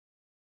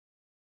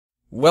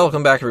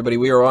Welcome back, everybody.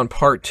 We are on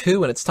part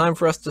 2, and it's time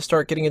for us to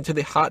start getting into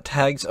the hot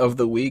tags of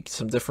the week,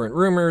 some different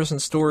rumors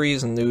and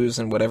stories and news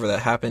and whatever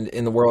that happened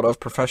in the world of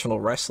professional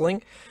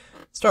wrestling.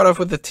 Start off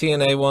with the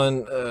TNA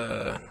one.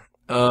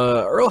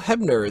 Earl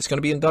Hebner is going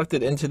to be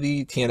inducted into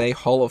the TNA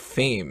Hall of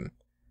Fame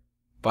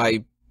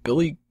by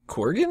Billy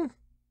Corgan?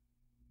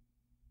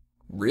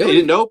 Really? You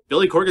didn't know?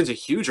 Billy Corgan's a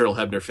huge Earl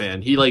Hebner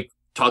fan. He,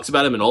 talks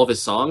about him in all of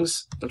his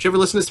songs. Don't you ever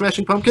listen to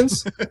Smashing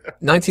Pumpkins?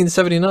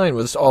 1979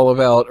 was all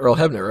about Earl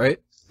Hebner, right?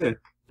 Yeah.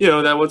 You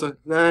know, that was a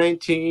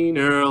 19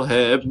 Earl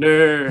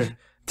Hebner.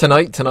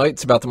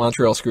 Tonight's about the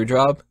Montreal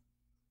Screwjob.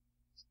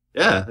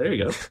 Yeah, there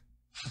you go.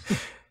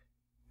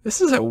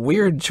 This is a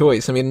weird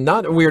choice. I mean,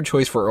 not a weird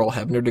choice for Earl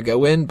Hebner to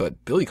go in,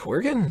 but Billy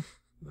Corgan?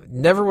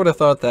 Never would have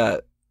thought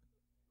that.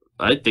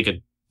 I think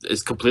it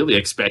is completely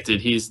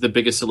expected. He's the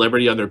biggest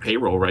celebrity on their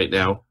payroll right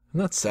now.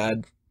 That's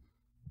sad.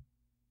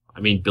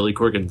 I mean, Billy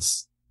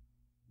Corgan's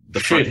the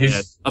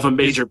frontman of a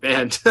major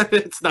band.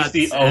 It's not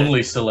he's the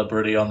only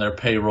celebrity on their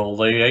payroll.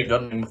 They ain't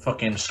got any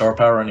fucking star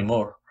power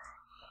anymore.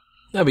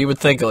 No, but you would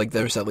think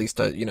there's at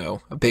least a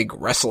big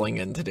wrestling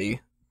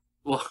entity.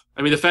 Well,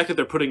 I mean, the fact that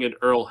they're putting an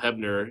Earl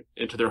Hebner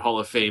into their Hall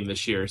of Fame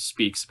this year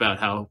speaks about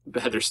how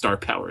bad their star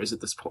power is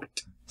at this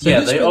point. So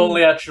yeah, they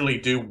only actually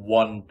do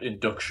one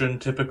induction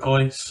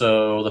typically,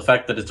 so the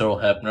fact that it's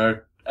Earl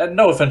Hebner, and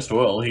no offense to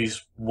Earl,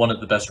 he's one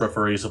of the best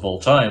referees of all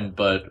time,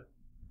 but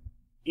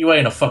you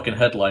ain't a fucking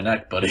headline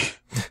act, buddy.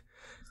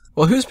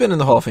 Well, who's been in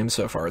the Hall of Fame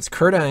so far? It's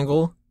Kurt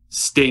Angle,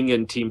 Sting,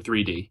 and Team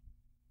 3D.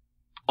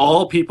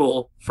 All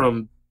people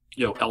from,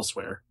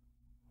 elsewhere.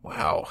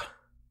 Wow.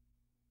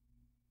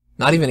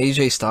 Not even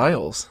AJ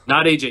Styles.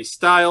 Not AJ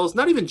Styles.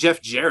 Not even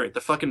Jeff Jarrett,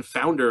 the fucking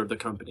founder of the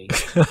company.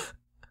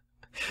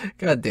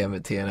 God damn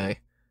it, TNA.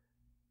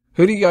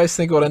 Who do you guys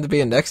think will end up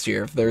being next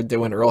year if they're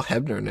doing Earl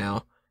Hebner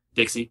now?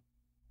 Dixie.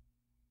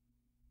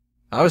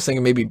 I was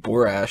thinking maybe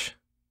Borash.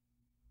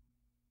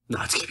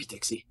 No, it's going to be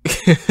Dixie.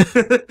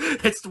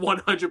 It's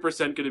 100%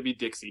 going to be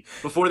Dixie.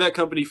 Before that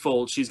company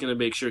folds, she's going to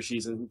make sure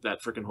she's in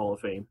that freaking Hall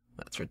of Fame.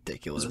 That's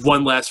ridiculous. It's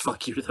one last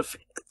fuck you to the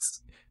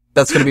fans.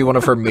 That's going to be one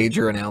of her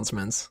major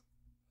announcements.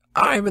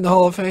 I'm in the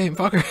Hall of Fame,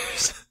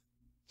 fuckers.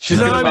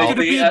 I'm going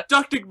to be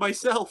inducting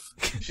myself.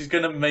 She's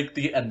going to make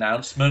the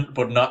announcement,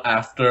 but not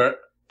after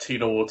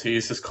Tito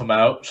Ortiz has come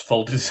out,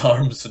 folded his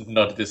arms, and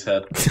nodded his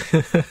head.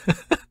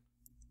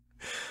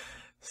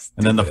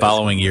 And then the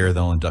following year,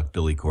 they'll induct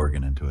Billy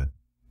Corgan into it.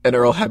 And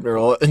Earl Hebner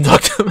will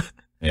induct him.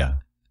 Yeah.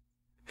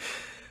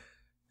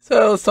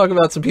 So let's talk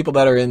about some people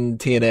that are in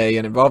TNA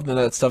and involved in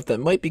that stuff that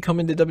might be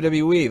coming to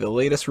WWE. The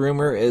latest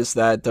rumor is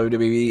that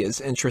WWE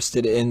is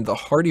interested in the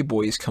Hardy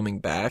Boyz coming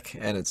back,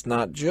 and it's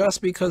not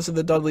just because of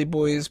the Dudley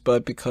Boys,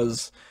 but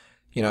because,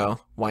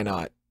 why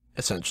not,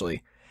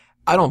 essentially.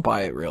 I don't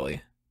buy it,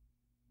 really.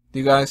 Do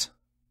you guys?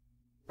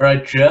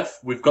 Right, Jeff,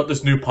 we've got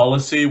this new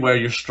policy where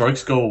your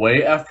strikes go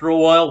away after a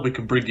while, we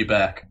can bring you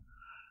back.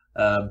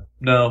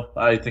 No,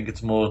 I think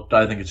it's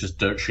just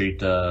dirt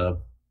sheet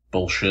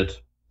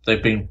bullshit.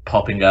 They've been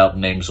popping out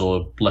names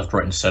all left,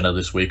 right, and center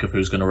this week of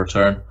who's going to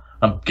return.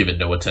 I'm giving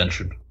no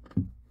attention.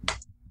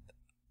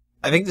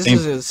 I think this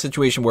is a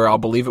situation where I'll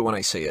believe it when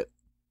I see it.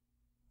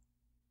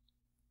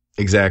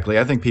 Exactly.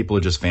 I think people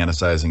are just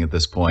fantasizing at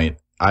this point.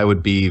 I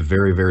would be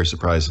very, very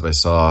surprised if I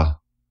saw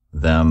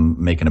them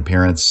make an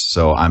appearance,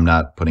 so I'm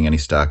not putting any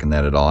stock in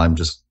that at all. I'm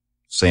just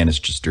saying it's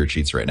just dirt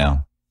sheets right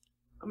now.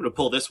 I'm going to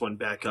pull this one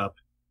back up.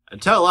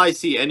 Until I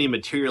see any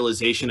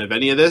materialization of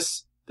any of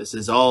this, this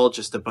is all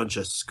just a bunch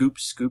of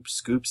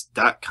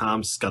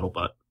scoops.com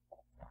scuttlebutt.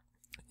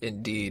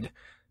 Indeed.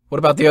 What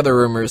about the other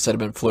rumors that have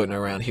been floating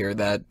around here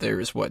that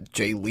there's,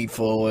 Jay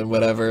Lethal and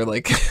whatever?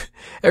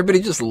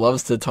 Everybody just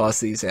loves to toss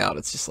these out.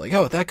 It's just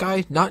oh, that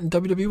guy not in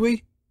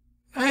WWE?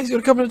 He's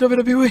going to come into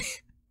WWE.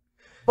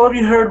 Well, have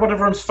you heard what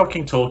everyone's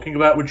fucking talking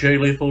about with Jay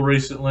Lethal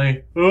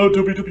recently? Oh,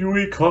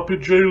 WWE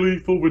copied Jay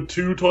Lethal with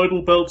 2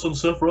 title belts on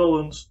Seth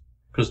Rollins.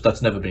 Because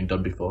that's never been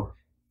done before.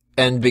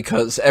 And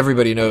because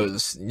everybody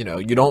knows, you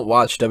don't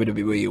watch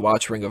WWE, you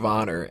watch Ring of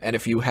Honor, and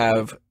if you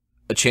have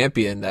a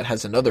champion that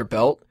has another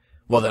belt,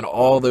 well then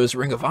all those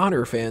Ring of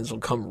Honor fans will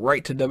come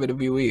right to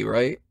WWE,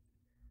 right?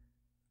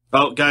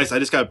 Oh, guys, I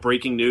just got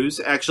breaking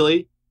news,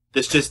 actually.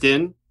 This just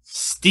in.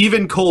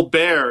 Stephen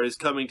Colbert is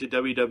coming to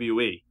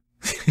WWE.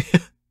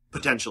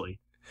 Potentially.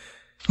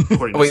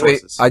 According to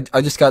sources. Wait,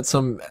 I just got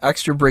some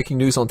extra breaking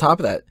news on top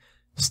of that.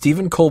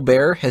 Stephen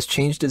Colbert has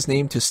changed his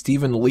name to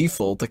Stephen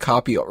Lethal to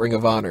copy Ring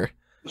of Honor.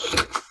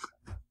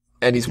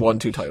 And he's won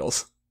 2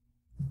 titles.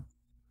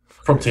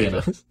 From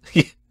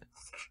TNA.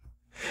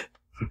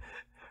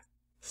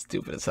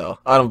 Stupid as hell.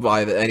 I don't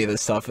buy any of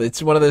this stuff.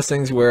 It's one of those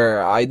things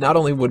where I not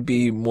only would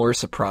be more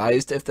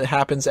surprised if it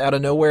happens out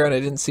of nowhere and I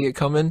didn't see it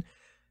coming,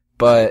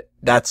 but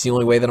that's the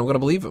only way that I'm going to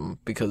believe him.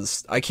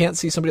 Because I can't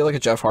see somebody like a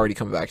Jeff Hardy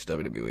coming back to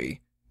WWE.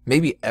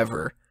 Maybe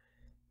ever.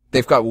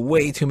 They've got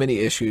way too many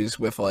issues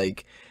with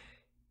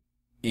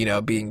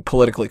being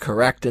politically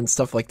correct and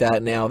stuff like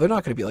that now. They're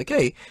not going to be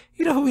hey,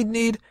 you know who we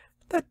need?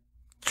 That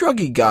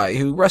druggy guy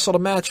who wrestled a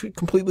match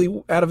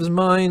completely out of his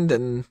mind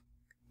and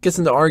gets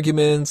into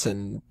arguments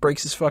and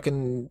breaks his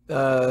fucking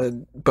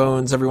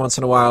bones every once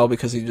in a while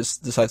because he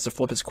just decides to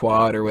flip his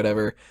quad or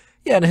whatever.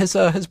 Yeah, and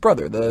his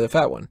brother, the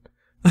fat one.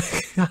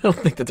 I don't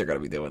think that they're gonna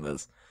be doing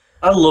this.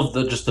 I love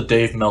that just the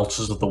Dave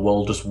Meltzers of the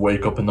world just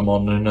wake up in the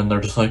morning and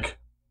they're just like,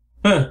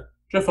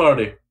 Jeff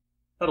Hardy,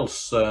 that'll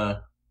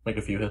make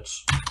a few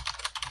hits.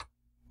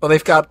 Well,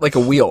 they've got like a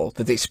wheel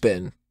that they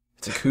spin.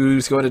 It's like,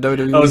 who's going to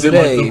WWE is it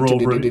today?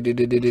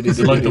 Is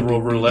it like the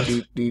Roll Roulette?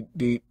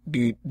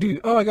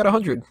 Oh, I got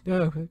 100.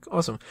 Yeah,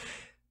 awesome.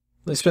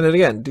 They spin it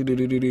again.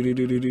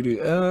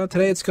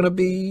 Today it's going to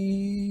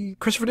be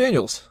Christopher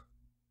Daniels.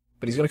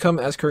 But he's going to come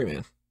as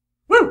Curryman.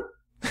 Woo!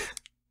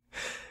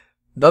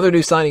 Another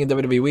new signing in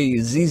WWE,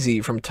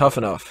 ZZ from Tough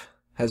Enough,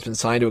 has been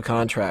signed to a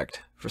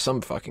contract for some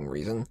fucking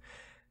reason.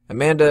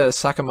 Amanda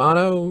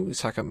Saccomanno,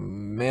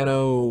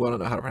 I don't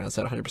know how to pronounce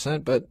that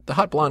 100%, but the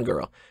hot blonde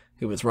girl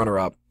who was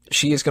runner-up,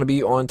 she is going to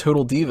be on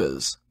Total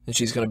Divas, and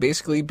she's going to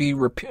basically be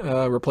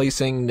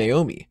replacing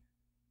Naomi.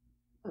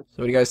 So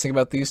what do you guys think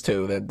about these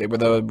two? That they were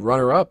the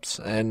runner-ups,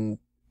 and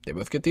they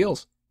both get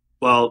deals.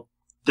 Well,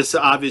 this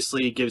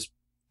obviously gives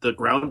the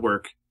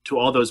groundwork to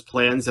all those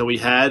plans that we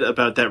had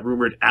about that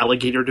rumored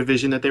alligator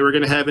division that they were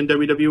going to have in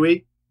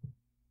WWE.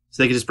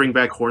 So they could just bring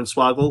back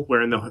Hornswoggle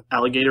wearing the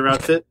alligator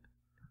outfit.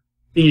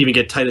 You can even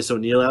get Titus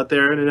O'Neil out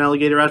there in an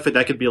alligator outfit.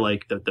 That could be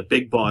like the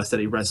big boss that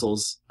he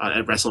wrestles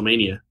at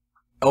WrestleMania.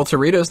 El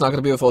Torito's not going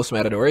to be with Los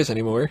Matadores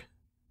anymore.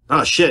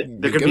 Oh,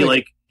 shit. There could be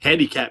like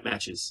handicap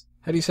matches.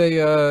 How do you say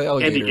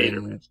alligator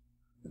in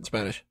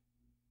Spanish?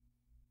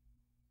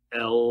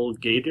 El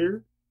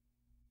Gator?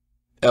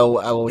 El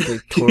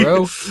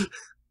Alligatoro?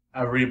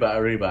 Arriba,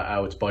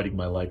 ow, it's biting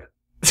my leg.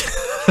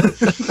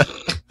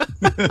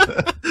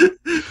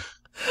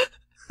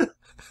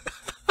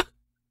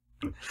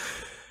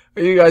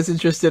 Are you guys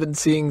interested in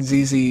seeing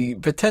ZZ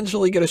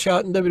potentially get a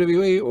shot in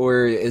WWE,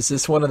 or is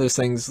this one of those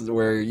things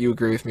where you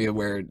agree with me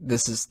where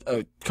this is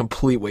a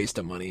complete waste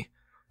of money?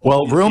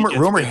 Well,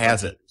 rumor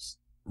has it.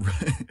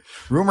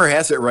 Rumor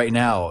has it right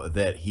now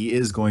that he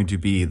is going to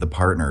be the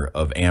partner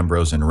of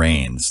Ambrose and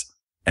Reigns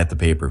at the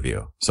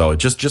pay-per-view. So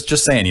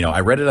just saying, I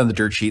read it on the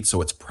dirt sheet,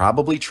 so it's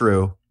probably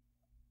true.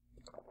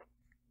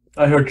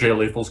 I heard Jay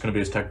Lethal's going to be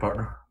his tech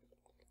partner.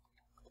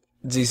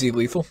 ZZ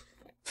Lethal?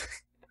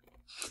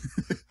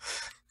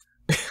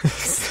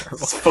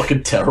 It's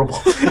fucking terrible.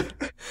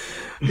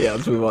 Yeah,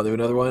 let's move on to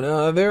another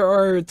one. There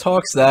are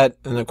talks that,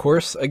 and of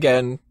course,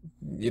 again,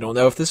 you don't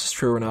know if this is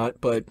true or not,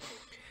 but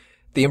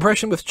the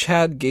impression with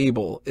Chad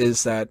Gable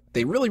is that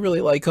they really, really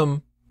like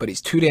him, but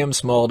he's too damn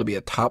small to be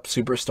a top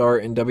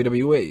superstar in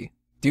WWE.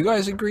 Do you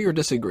guys agree or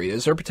disagree?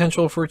 Is there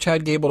potential for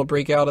Chad Gable to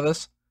break out of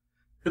this?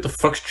 Who the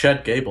fuck's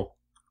Chad Gable?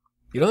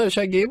 You don't know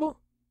Chad Gable?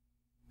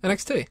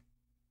 NXT.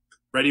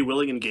 Ready,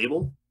 Willing, and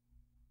Gable?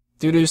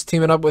 Dude who's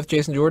teaming up with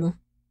Jason Jordan?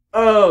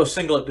 Oh,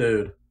 singlet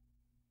dude.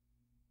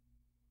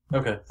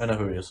 Okay, I know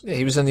who he is. Yeah,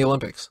 he was in the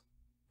Olympics.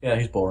 Yeah,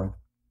 he's boring.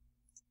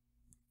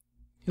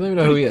 You don't even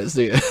know who he is,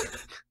 do you?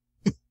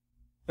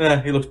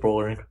 Yeah, he looks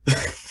boring.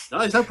 No,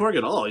 he's not boring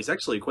at all. He's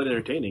actually quite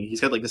entertaining. He's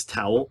got like this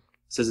towel,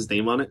 says his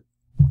name on it.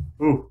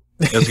 Ooh.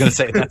 I was going to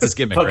say, that's his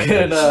gimmick,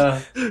 fucking,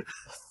 right?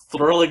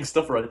 Thrilling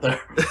stuff right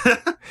there.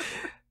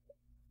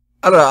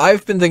 I don't know.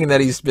 I've been thinking that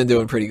he's been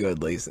doing pretty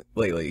good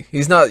lately.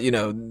 He's not,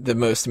 the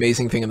most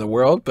amazing thing in the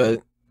world,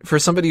 but for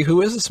somebody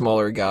who is a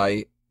smaller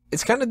guy,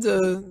 it's kind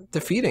of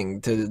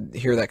defeating to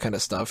hear that kind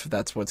of stuff. If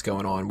that's what's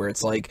going on, where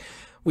it's like,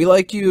 we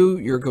like you,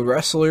 you're a good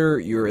wrestler,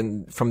 you're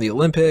from the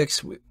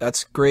Olympics,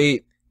 that's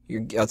great,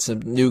 you got some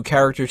new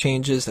character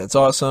changes, that's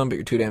awesome, but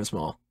you're too damn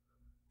small.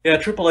 Yeah,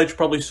 Triple H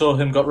probably saw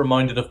him, got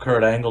reminded of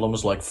Kurt Angle, and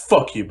was like,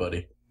 fuck you,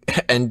 buddy.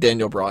 And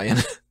Daniel Bryan.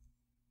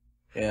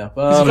 Yeah,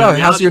 well,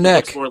 how's your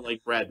neck? Looks more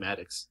like Brad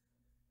Maddox.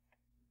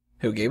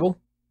 Who, Gable?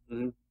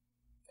 Mm-hmm.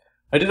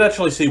 I did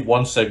actually see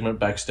one segment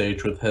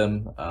backstage with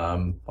him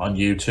on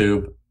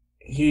YouTube.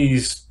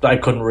 I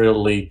couldn't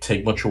really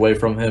take much away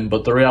from him,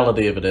 but the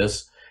reality of it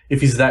is,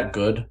 if he's that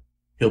good,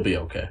 he'll be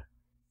okay.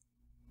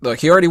 Look,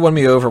 he already won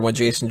me over when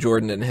Jason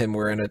Jordan and him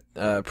were in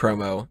a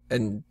promo,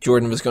 and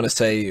Jordan was going to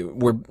say,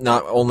 we're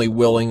not only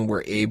willing,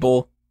 we're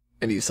able,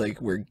 and he's like,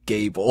 we're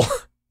Gable.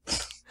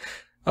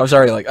 I was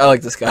already like, I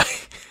like this guy.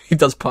 He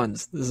does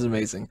puns. This is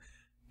amazing.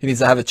 He needs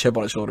to have a chip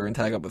on his shoulder and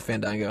tag up with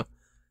Fandango.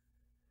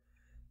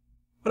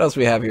 What else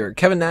we have here?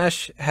 Kevin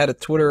Nash had a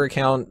Twitter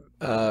account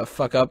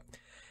fuck up.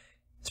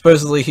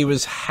 Supposedly he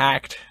was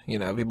hacked.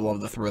 People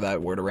love to throw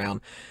that word around.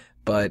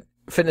 But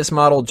fitness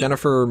model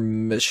Jennifer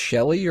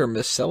Michelli,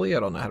 I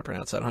don't know how to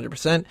pronounce that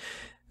 100%.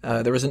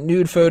 There was a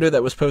nude photo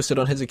that was posted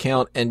on his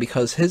account, and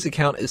because his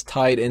account is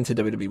tied into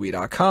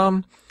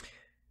WWE.com,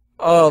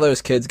 all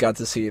those kids got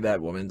to see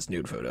that woman's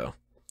nude photo.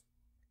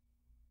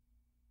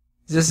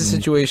 Is this a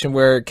situation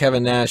where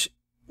Kevin Nash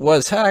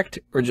was hacked,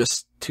 or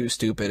just too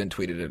stupid and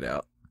tweeted it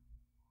out?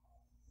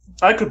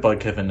 I could buy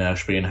Kevin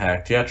Nash being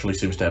hacked. He actually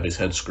seems to have his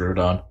head screwed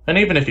on. And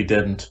even if he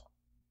didn't,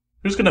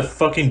 who's gonna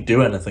fucking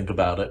do anything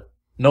about it?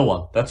 No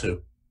one. That's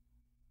who.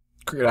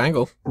 Kurt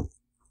Angle.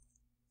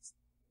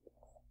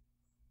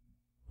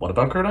 What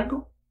about Kurt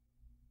Angle?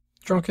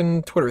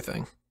 Drunken Twitter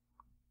thing.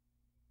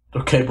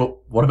 Okay,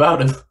 but what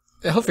about him?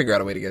 Yeah, he'll figure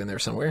out a way to get in there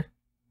somewhere.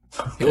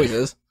 He always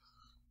is.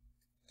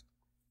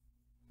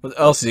 What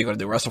else is he going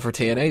to do? Wrestle for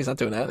TNA? He's not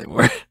doing that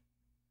anymore.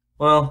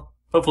 Well,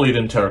 hopefully he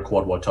didn't tear a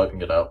quad while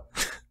typing it out.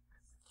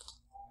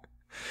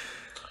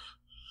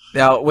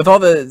 Now, with all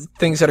the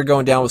things that are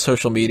going down with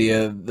social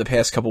media the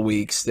past couple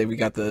weeks, we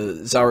got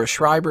the Zara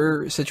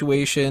Schreiber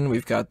situation,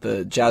 we've got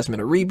the Jasmine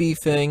Aribi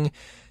thing.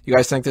 You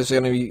guys think there's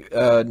going to be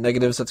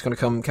negatives that's going to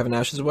come Kevin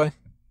Nash's way?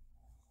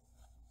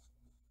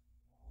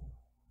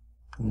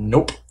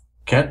 Nope.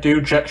 Can't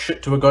do jack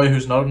shit to a guy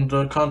who's not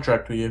under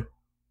contract with you.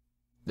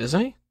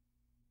 Isn't he?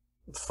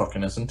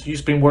 Fucking isn't.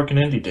 He's been working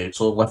indie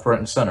dates all left, right,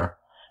 and center.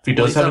 If he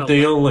does have a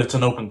deal, it's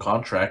an open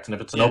contract, and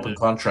if it's an open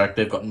contract,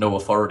 they've got no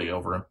authority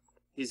over him.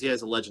 He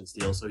has a Legends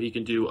deal, so he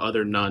can do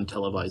other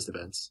non-televised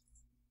events.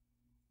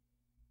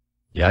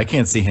 Yeah, I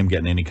can't see him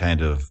getting any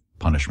kind of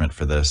punishment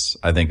for this.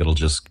 I think it'll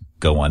just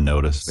go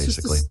unnoticed,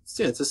 basically.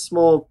 It's a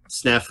small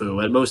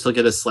snafu. At most, he'll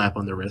get a slap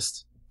on the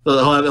wrist.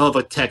 He'll have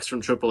a text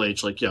from Triple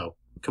H like, yo,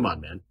 come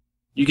on, man.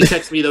 You can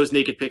text me those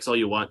naked pics all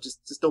you want.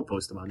 Just don't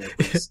post them on there,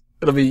 please.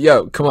 It'll be,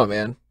 yo, come on,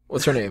 man.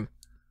 What's her name?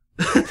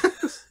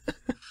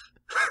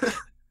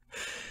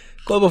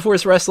 Global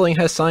Force Wrestling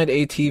has signed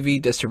a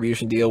TV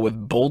distribution deal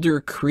with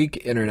Boulder Creek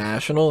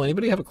International.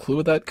 Anybody have a clue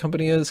what that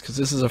company is? Because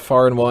this is a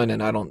foreign one,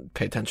 and I don't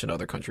pay attention to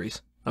other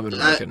countries. I'm an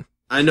American.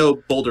 I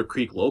know Boulder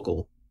Creek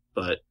local,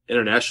 but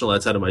international,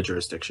 that's out of my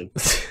jurisdiction.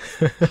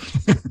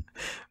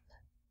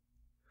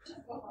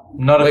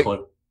 Not a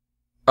clue.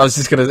 I was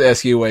just going to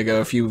ask you,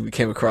 Wago, if you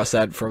came across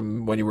that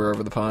from when you were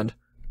over the pond,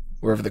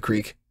 or over the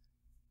creek.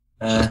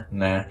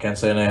 Nah, can't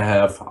say I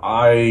have.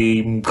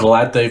 I'm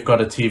glad they've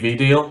got a TV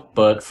deal,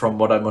 but from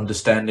what I'm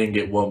understanding,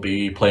 it won't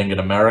be playing in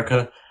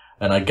America.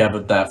 And I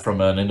gathered that from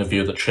an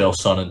interview that Chael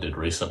Sonnen did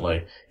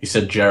recently. He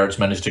said Jarrett's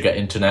managed to get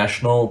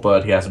international,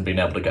 but he hasn't been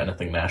able to get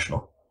anything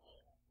national.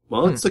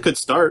 Well, it's a good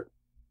start.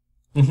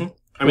 Mm-hmm.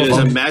 I mean, there's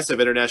a massive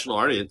international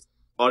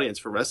audience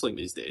for wrestling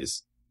these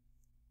days.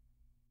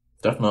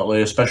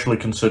 Definitely, especially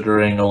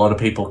considering a lot of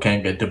people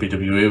can't get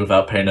WWE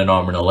without paying an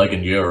arm and a leg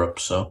in Europe,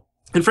 so...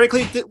 And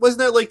frankly, wasn't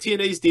that like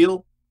TNA's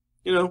deal?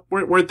 You know,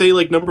 weren't they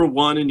like number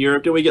 1 in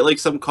Europe? Didn't we get like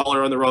some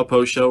caller on the Raw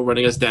Post show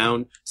running us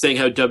down, saying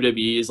how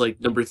WWE is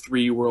like number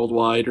 3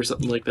 worldwide or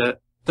something like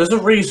that? There's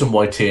a reason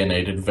why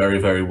TNA did very,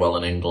 very well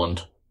in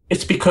England.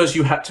 It's because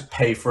you had to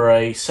pay for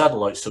a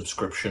satellite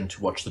subscription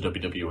to watch the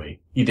WWE.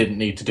 You didn't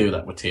need to do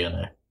that with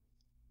TNA.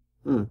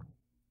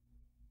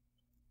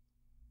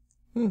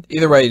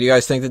 Either way, do you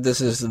guys think that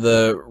this is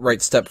the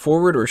right step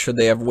forward, or should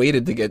they have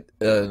waited to get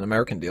an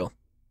American deal?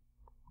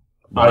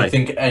 I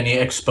think any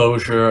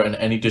exposure and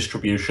any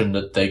distribution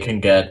that they can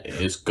get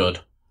is good.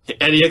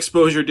 Any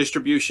exposure,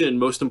 distribution, and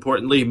most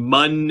importantly,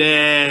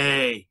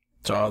 money.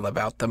 It's all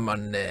about the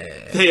money.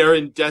 They are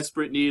in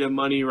desperate need of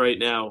money right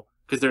now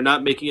because they're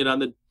not making it on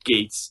the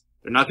gates.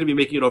 They're not going to be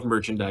making it off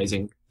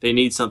merchandising. They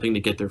need something to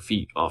get their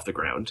feet off the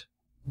ground.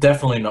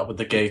 Definitely not with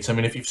the gates. I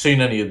mean, if you've seen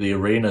any of the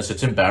arenas,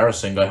 it's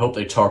embarrassing. I hope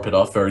they tarp it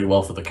off very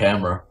well for the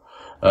camera.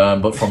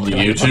 But from the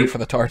YouTube for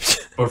the tarps.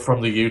 But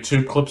from the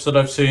YouTube clips that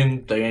I've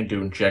seen, they ain't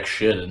doing jack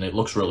shit, and it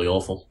looks really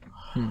awful.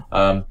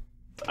 I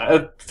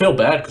feel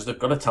bad because they've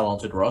got a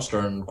talented roster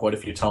and quite a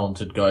few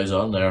talented guys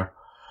on there.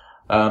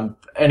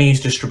 Any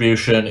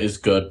distribution is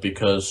good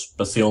because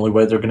that's the only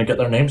way they're going to get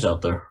their names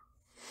out there.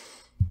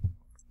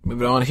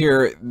 Moving on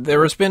here,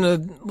 there has been a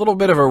little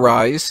bit of a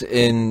rise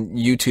in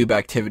YouTube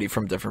activity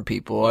from different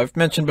people. I've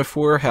mentioned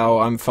before how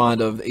I'm fond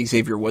of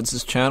Xavier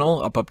Woods'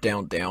 channel, Up, Up,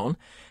 Down, Down.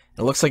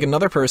 It looks like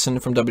another person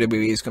from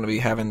WWE is going to be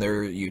having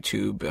their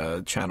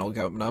YouTube channel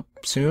going up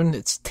soon.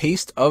 It's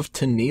Taste of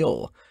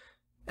Tenille.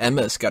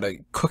 Emma's got a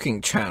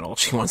cooking channel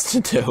she wants to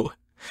do.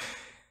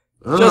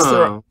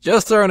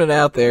 Just throwing it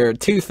out there.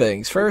 2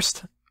 things.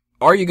 First,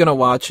 are you going to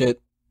watch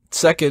it?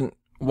 Second,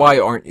 why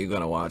aren't you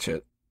going to watch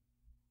it?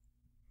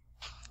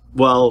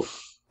 Well,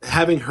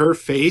 having her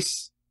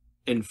face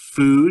and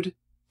food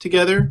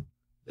together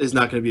is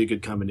not going to be a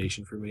good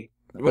combination for me.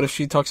 What if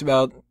she talks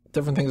about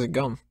different things like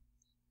gum?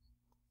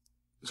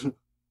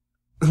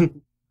 Am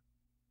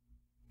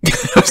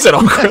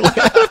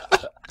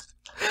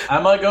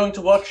I going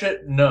to watch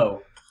it?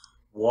 No.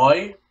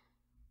 Why?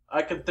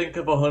 I can think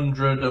of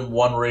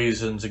 101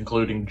 reasons,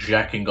 including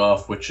jacking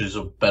off, which is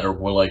a better,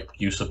 more like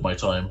use of my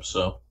time.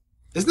 So,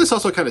 isn't this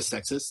also kind of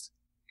sexist?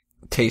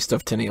 Taste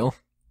of Tenille.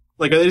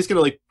 Like, are they just gonna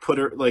like put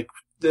her like?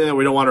 We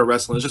don't want her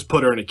wrestling. Let's just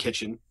put her in a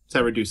kitchen. Let's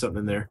have her do something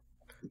in there.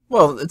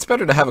 Well, it's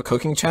better to have a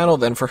cooking channel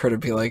than for her to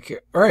be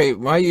like, all right,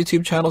 my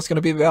YouTube channel is going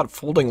to be about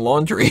folding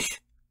laundry.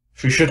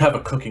 She should have a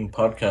cooking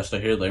podcast.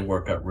 I hear they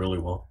work out really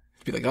well.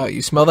 Be like, oh,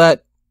 you smell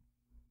that?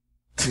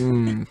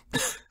 She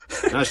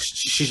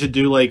should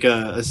do like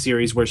a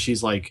series where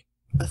she's like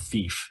a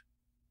thief.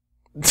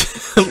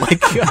 Like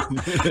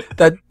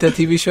that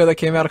TV show that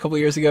came out a couple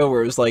years ago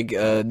where it was like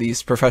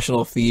these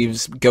professional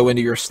thieves go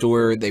into your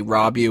store, they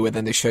rob you, and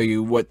then they show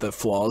you what the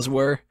flaws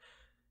were.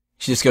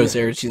 She just goes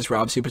there and she just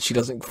robs you, but she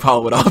doesn't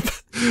follow it up.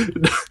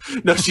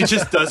 No, she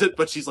just does it,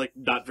 but she's like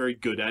not very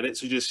good at it.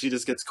 So she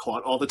just gets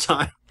caught all the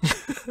time.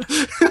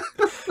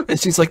 And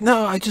she's like,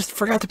 "No, I just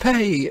forgot to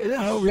pay.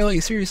 No, really,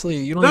 seriously,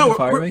 you don't need to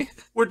fire me.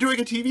 We're doing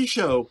a TV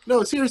show.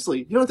 No, seriously,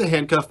 you don't have to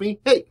handcuff me.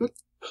 Hey."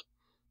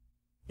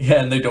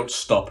 Yeah, and they don't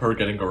stop her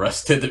getting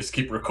arrested. They just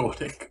keep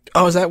recording.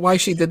 Oh, is that why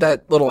she did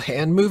that little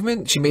hand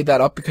movement? She made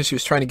that up because she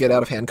was trying to get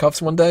out of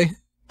handcuffs one day.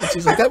 And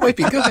she's like, that might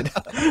be good.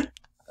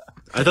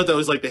 I thought that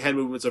was like the hand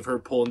movements of her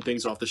pulling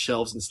things off the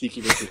shelves and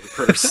sneaking into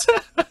her purse.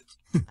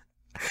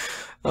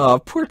 Oh,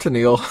 poor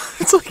Tenille.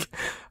 It's like,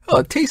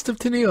 a taste of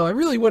Tenille. I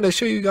really want to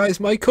show you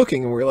guys my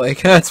cooking. And we're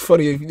like, that's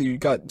funny. You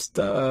got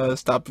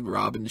stopped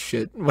robbing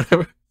shit.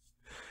 Whatever.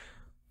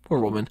 Poor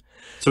woman.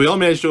 So we all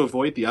managed to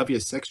avoid the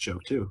obvious sex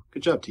joke, too.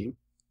 Good job, team.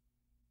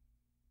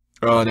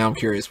 Oh, now I'm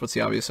curious. What's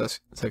the obvious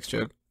sex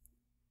joke?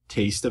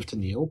 Taste of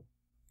Tenille.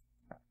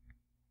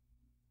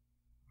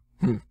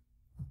 I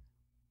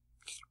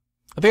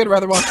think I'd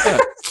rather watch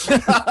that.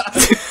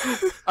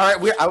 All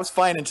right, I was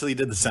fine until you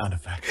did the sound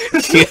effect.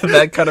 Yeah,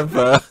 that kind of.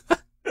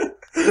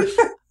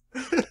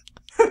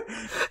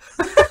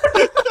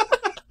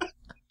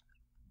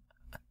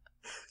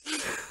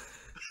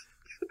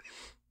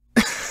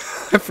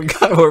 I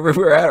forgot where we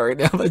were at right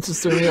now. That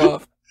just threw me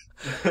off.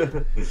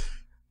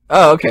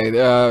 Oh,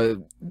 okay.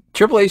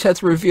 Triple H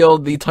has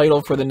revealed the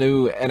title for the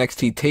new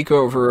NXT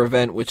TakeOver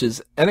event, which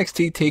is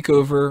NXT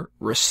TakeOver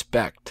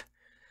Respect.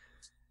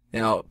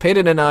 Now,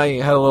 Peyton and I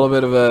had a little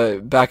bit of a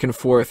back and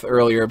forth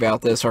earlier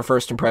about this, our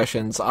first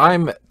impressions.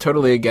 I'm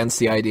totally against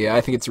the idea.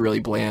 I think it's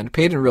really bland.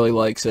 Peyton really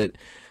likes it.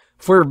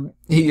 Before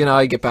he and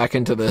I get back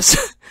into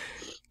this,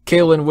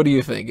 Kaylin, what do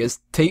you think? Is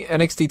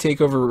NXT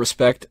TakeOver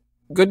Respect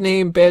good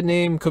name, bad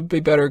name, could be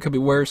better, could be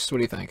worse? What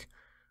do you think?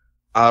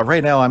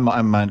 Right now, I'm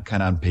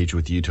kind of on page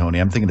with you, Tony.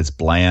 I'm thinking it's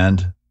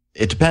bland.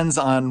 It depends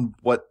on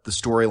what the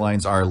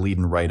storylines are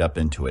leading right up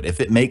into it. If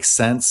it makes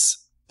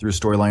sense through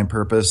storyline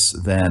purpose,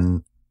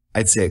 then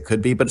I'd say it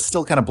could be, but it's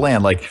still kind of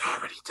bland. Like it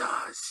already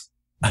does.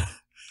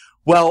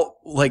 Well,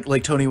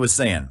 like Tony was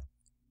saying,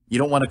 you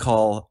don't want to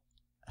call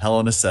Hell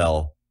in a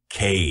Cell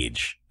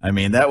Cage. I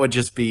mean, that would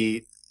just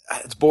be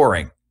it's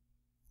boring.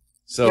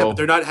 So yeah, but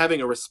they're not having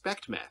a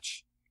respect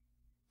match.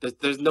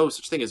 There's no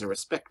such thing as a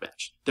respect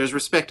match. There's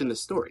respect in the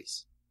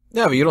stories.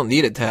 No, but you don't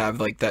need it to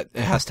have, like, that.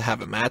 It has to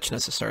have a match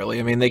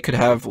necessarily. I mean, they could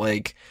have,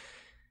 like,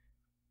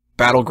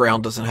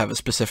 Battleground doesn't have a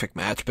specific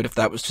match, but if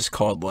that was just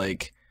called,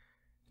 like,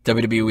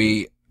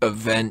 WWE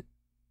event,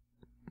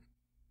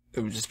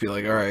 it would just be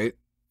like, all right.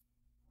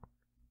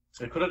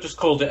 They could have just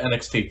called it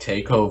NXT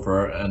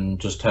TakeOver and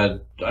just had,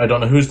 I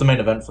don't know, who's the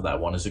main event for that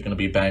one? Is it going to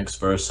be Banks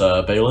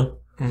versus Bayley?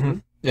 Mm-hmm.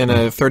 In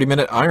a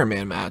 30-minute Iron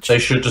Man match. They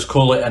should just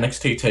call it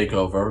NXT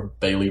TakeOver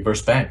Bayley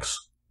versus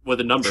Banks. With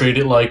a number. Treat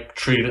it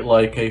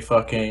like a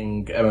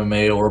fucking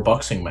MMA or a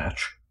boxing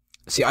match.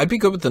 See, I'd be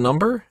good with the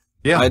number.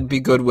 Yeah. I'd be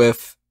good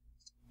with,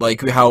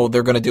 like, how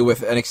they're going to do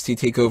with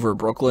NXT TakeOver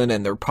Brooklyn,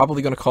 and they're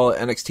probably going to call it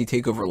NXT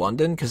TakeOver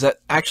London, because that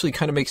actually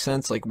kind of makes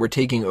sense. Like, we're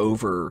taking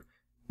over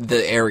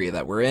the area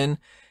that we're in.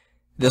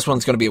 This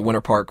one's going to be at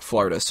Winter Park,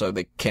 Florida, so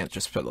they can't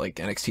just put, like,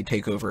 NXT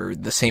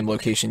TakeOver, the same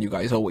location you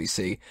guys always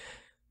see.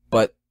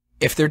 But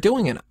if they're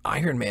doing an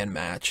Iron Man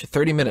match, a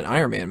 30-minute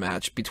Iron Man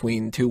match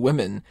between two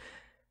women,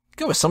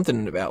 go with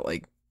something about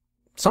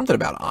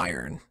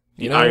iron.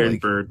 You know, Iron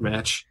like, Bird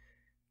match.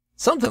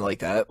 Something like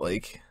that.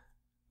 Like,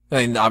 I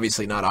mean,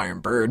 obviously not Iron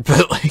Bird,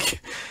 but,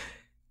 like,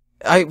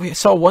 I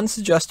saw one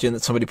suggestion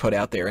that somebody put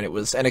out there, and it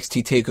was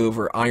NXT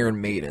TakeOver Iron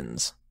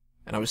Maidens.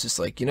 And I was just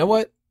like, you know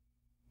what?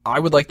 I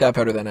would like that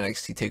better than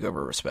NXT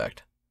TakeOver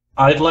Respect.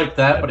 I'd like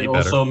that, That'd but be it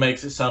better. also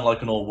makes it sound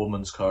like an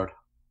all-woman's card.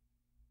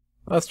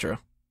 That's true.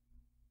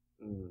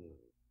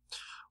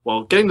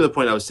 Well, getting to the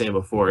point I was saying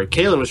before,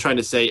 Kaylin was trying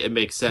to say it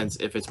makes sense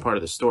if it's part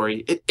of the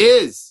story. It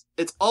is!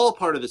 It's all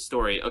part of the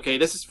story. Okay,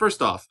 this is,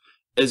 first off,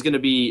 is going to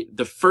be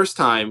the first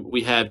time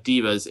we have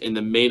divas in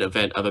the main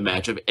event of a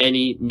match of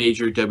any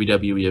major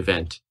WWE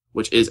event,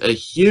 which is a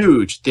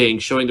huge thing,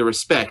 showing the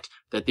respect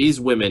that these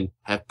women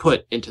have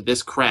put into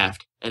this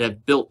craft and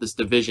have built this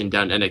division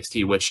down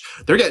NXT, which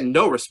they're getting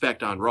no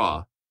respect on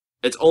Raw.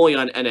 It's only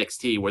on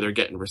NXT where they're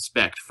getting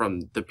respect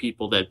from the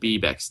people that be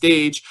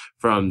backstage,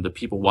 from the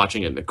people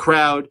watching in the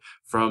crowd,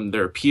 from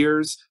their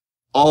peers.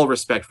 All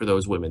respect for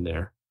those women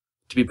there.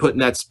 To be put in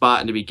that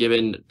spot and to be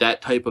given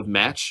that type of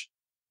match,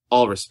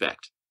 all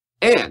respect.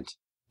 And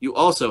you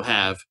also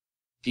have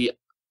the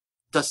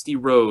Dusty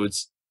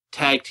Rhodes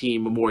Tag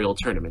Team Memorial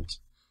Tournament,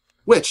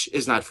 which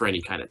is not for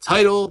any kind of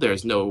title.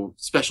 There's no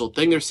special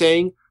thing they're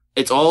saying.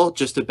 It's all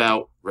just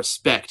about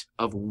respect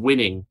of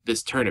winning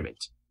this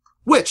tournament,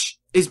 which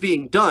is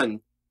being done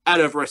out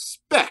of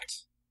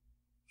respect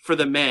for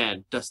the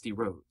man, Dusty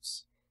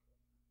Rhodes.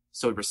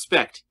 So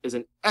Respect is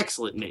an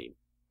excellent name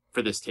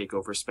for this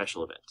TakeOver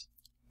special event.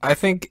 I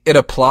think it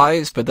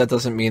applies, but that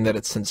doesn't mean that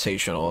it's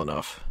sensational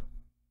enough.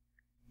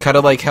 Kind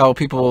of like how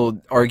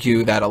people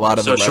argue that a lot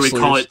of the wrestlers... So should we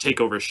call it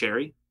TakeOver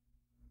Sherry?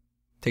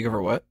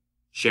 TakeOver what?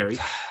 Sherry.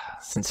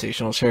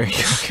 Sensational Sherry.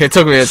 Okay, it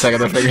took me a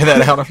second to figure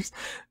that out.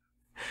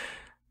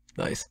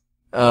 Nice.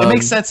 It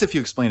makes sense if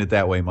you explain it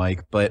that way,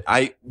 Mike. But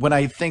when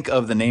I think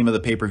of the name of the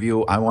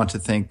pay-per-view, I want to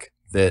think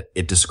that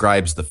it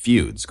describes the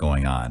feuds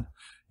going on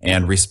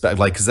and respect.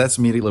 Like, because that's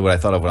immediately what I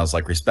thought of when I was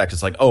like respect.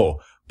 It's like, oh,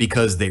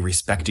 because they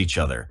respect each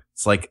other.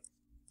 It's like,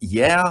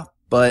 yeah,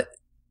 but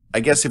I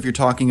guess if you're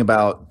talking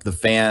about the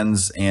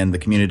fans and the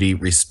community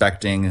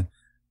respecting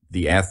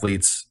the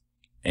athletes,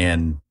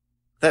 and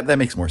that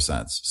makes more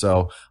sense.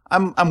 So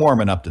I'm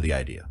warming up to the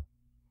idea.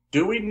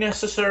 Do we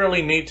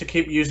necessarily need to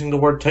keep using the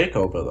word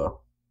takeover,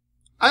 though?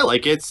 I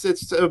like it.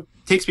 It's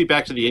takes me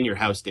back to the In Your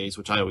House days,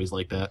 which I always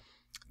like that.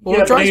 Well,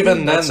 yeah, but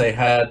even then they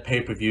had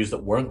pay-per-views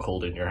that weren't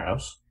called In Your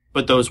House.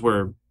 But those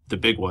were the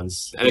big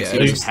ones. NXT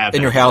doesn't have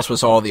In Your House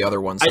was all the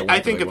other ones. I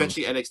think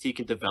eventually NXT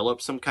can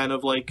develop some kind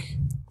of like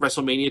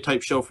WrestleMania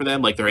type show for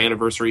them, like their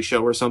anniversary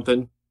show or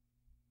something.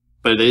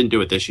 But they didn't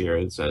do it this year.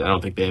 I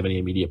don't think they have any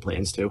immediate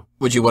plans to.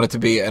 Would you want it to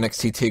be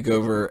NXT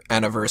TakeOver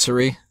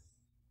Anniversary?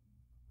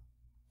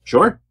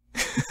 Sure.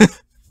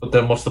 But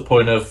then what's the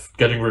point of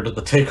getting rid of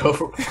the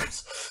takeover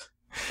words?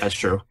 That's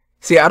true.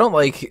 See, I don't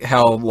like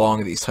how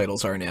long these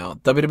titles are now.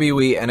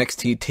 WWE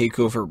NXT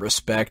TakeOver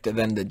Respect and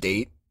then the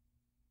date.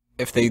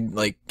 If they,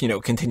 like, you know,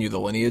 continue the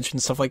lineage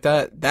and stuff like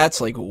that,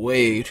 that's, like,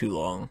 way too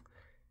long.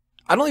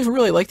 I don't even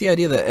really like the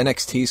idea that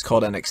NXT is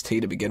called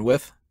NXT to begin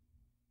with.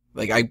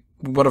 Like, I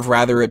would have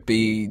rather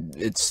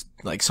it's,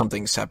 like,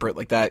 something separate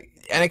like that.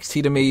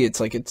 NXT to me, it's,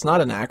 like, it's not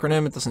an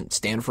acronym. It doesn't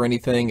stand for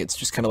anything. It's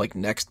just kind of like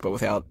next, but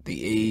without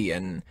the E,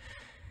 and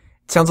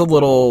it sounds a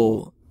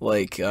little,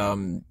 like,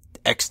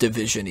 X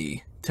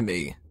Division-y to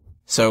me.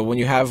 So when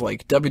you have,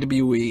 like,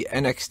 WWE,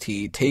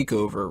 NXT,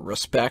 TakeOver,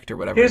 Respect, or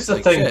whatever... Here's the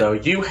thing, though.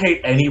 You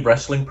hate any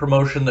wrestling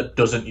promotion that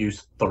doesn't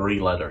use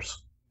 3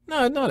 letters.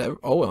 No, not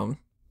all of them.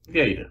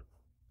 Yeah, you do.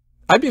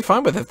 I'd be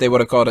fine with it if they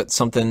would have called it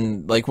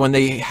something... Like, when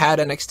they had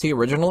NXT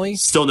originally...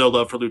 Still no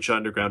love for Lucha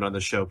Underground on the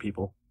show,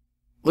 people.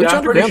 Lucha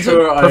Underground's a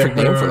perfect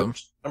name for them.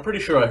 I'm pretty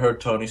sure I heard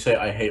Tony say,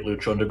 I hate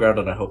Lucha Underground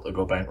and I hope they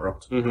go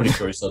bankrupt. I'm pretty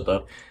sure he said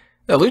that.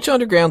 No, Lucha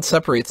Underground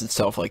separates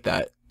itself like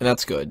that, and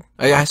that's good.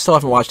 I still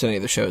haven't watched any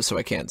of the shows, so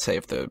I can't say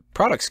if the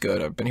product's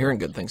good. I've been hearing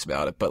good things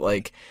about it, but,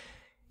 like,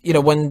 you know,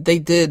 when they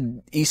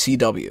did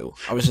ECW,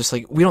 I was just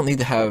like, we don't need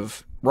to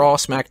have Raw,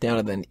 SmackDown,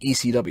 and then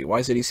ECW. Why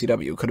is it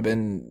ECW? It could have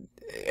been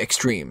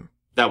Extreme.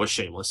 That was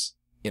shameless.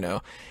 You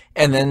know?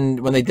 And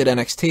then when they did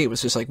NXT, it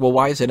was just like, well,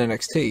 why is it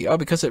NXT? Oh,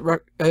 because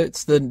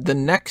it's the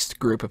next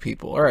group of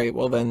people. All right,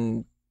 well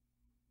then,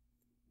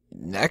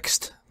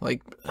 next?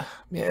 Like,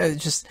 yeah,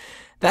 it's just...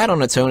 That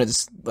on its own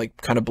is, like,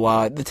 kind of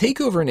blah. The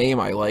TakeOver name,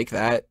 I like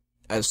that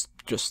as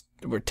just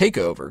the word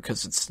TakeOver,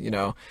 because it's, you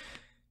know,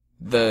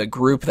 the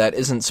group that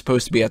isn't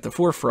supposed to be at the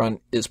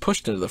forefront is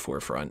pushed into the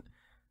forefront.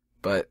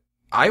 But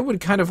I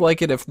would kind of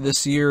like it if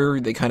this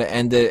year they kind of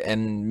end it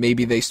and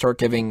maybe they start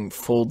giving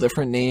full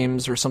different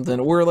names or something.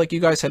 Or, like you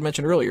guys had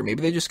mentioned earlier,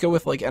 maybe they just go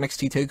with, like,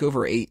 NXT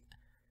TakeOver 8,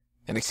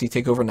 NXT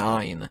TakeOver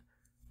 9.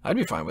 I'd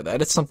be fine with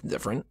that. It's something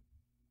different.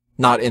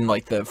 Not in,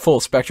 like, the full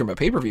spectrum of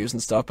pay-per-views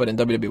and stuff, but in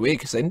WWE,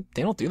 because they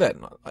don't do that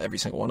in every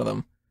single one of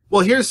them.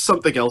 Well, here's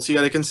something else you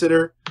got to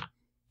consider.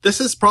 This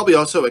is probably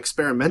also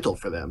experimental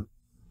for them.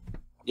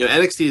 You know,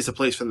 NXT is a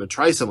place for them to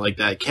try something like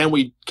that. Can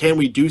we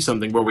do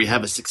something where we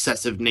have a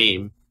successive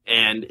name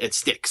and it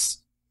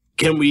sticks?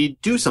 Can we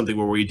do something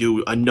where we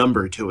do a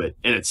number to it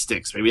and it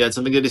sticks? Maybe that's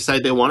something they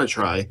decide they want to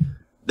try.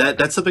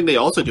 That's something they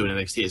also do in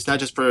NXT. It's not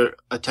just for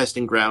a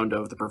testing ground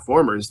of the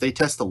performers. They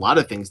test a lot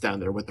of things down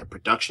there with their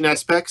production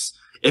aspects.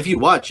 If you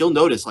watch, you'll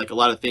notice like a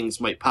lot of things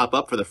might pop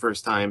up for the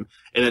first time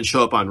and then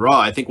show up on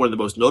Raw. I think one of the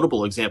most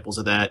notable examples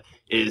of that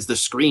is the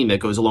screen that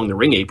goes along the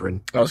ring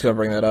apron. I was going to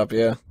bring that up,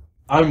 yeah.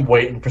 I'm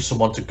waiting for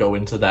someone to go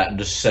into that and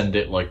just send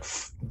it, like,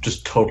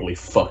 just totally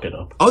fuck it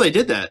up. Oh, they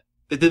did that.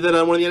 They did that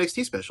on one of the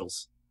NXT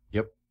specials.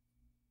 Yep.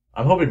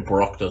 I'm hoping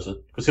Brock does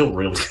it, because he'll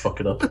really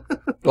fuck it up.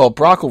 Well,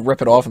 Brock will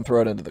rip it off and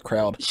throw it into the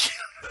crowd.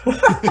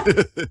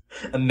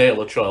 And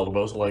nail a child,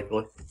 most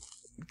likely.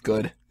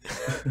 Good.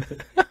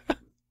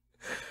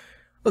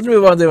 Let's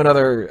move on to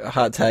another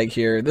hot tag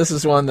here. This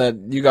is one that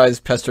you guys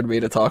pestered me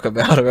to talk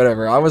about or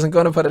whatever. I wasn't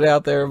going to put it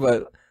out there,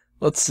 but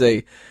let's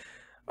see.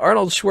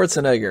 Arnold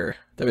Schwarzenegger,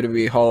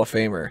 WWE Hall of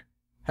Famer,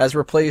 has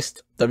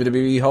replaced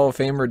WWE Hall of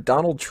Famer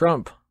Donald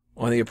Trump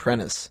on The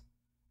Apprentice.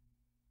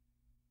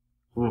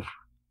 Oof.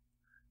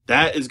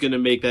 That is going to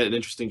make that an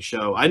interesting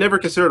show. I never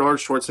considered Arnold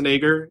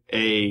Schwarzenegger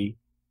a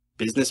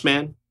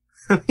businessman.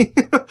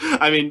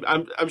 I mean,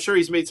 I'm sure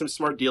he's made some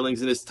smart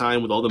dealings in his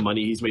time with all the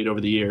money he's made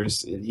over the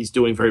years. He's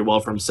doing very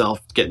well for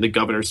himself, getting the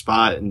governor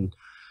spot, and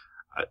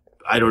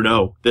I don't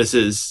know.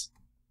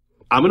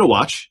 I'm going to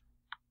watch.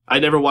 I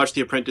never watched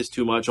The Apprentice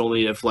too much,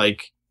 only if,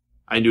 like,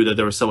 I knew that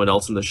there was someone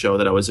else in the show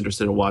that I was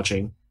interested in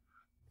watching.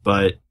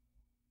 But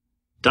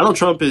Donald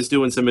Trump is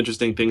doing some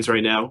interesting things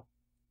right now,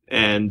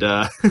 and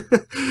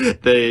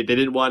they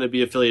didn't want to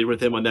be affiliated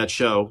with him on that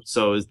show,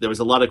 so there was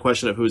a lot of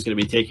question of who was going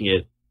to be taking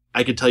it.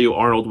 I could tell you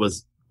Arnold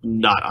was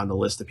not on the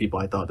list of people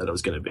I thought that it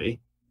was going to be.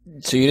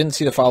 So you didn't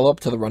see the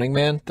follow-up to The Running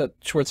Man that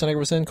Schwarzenegger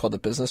was in, called The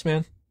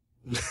Businessman?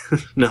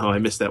 No, I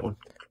missed that one.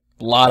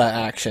 A lot of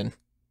action.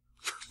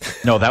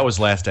 No, that was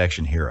Last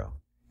Action Hero.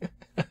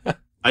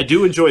 I I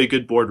do enjoy a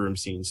good boardroom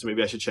scene, so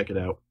maybe I should check it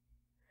out.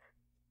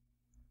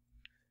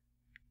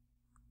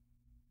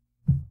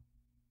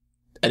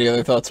 Any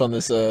other thoughts on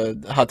this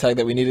hot tag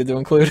that we needed to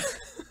include? That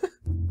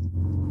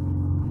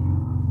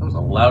was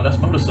a loud-ass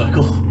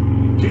motorcycle.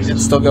 Jesus.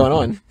 It's still going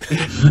on.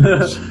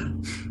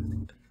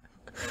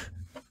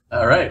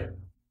 All right.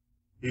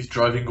 He's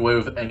driving away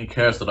with any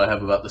cares that I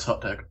have about this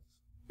hot tag.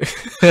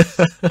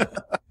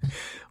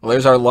 Well,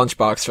 there's our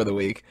lunchbox for the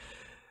week.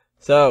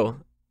 So,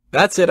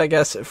 that's it, I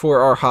guess,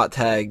 for our hot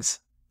tags.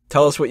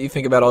 Tell us what you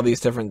think about all these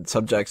different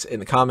subjects in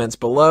the comments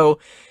below.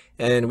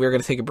 And we're going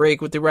to take a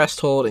break with the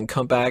rest hold and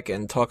come back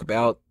and talk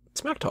about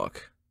Smack Talk.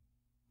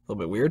 A little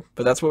bit weird,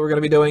 but that's what we're going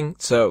to be doing.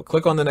 So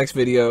click on the next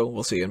video.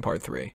 We'll see you in part 3.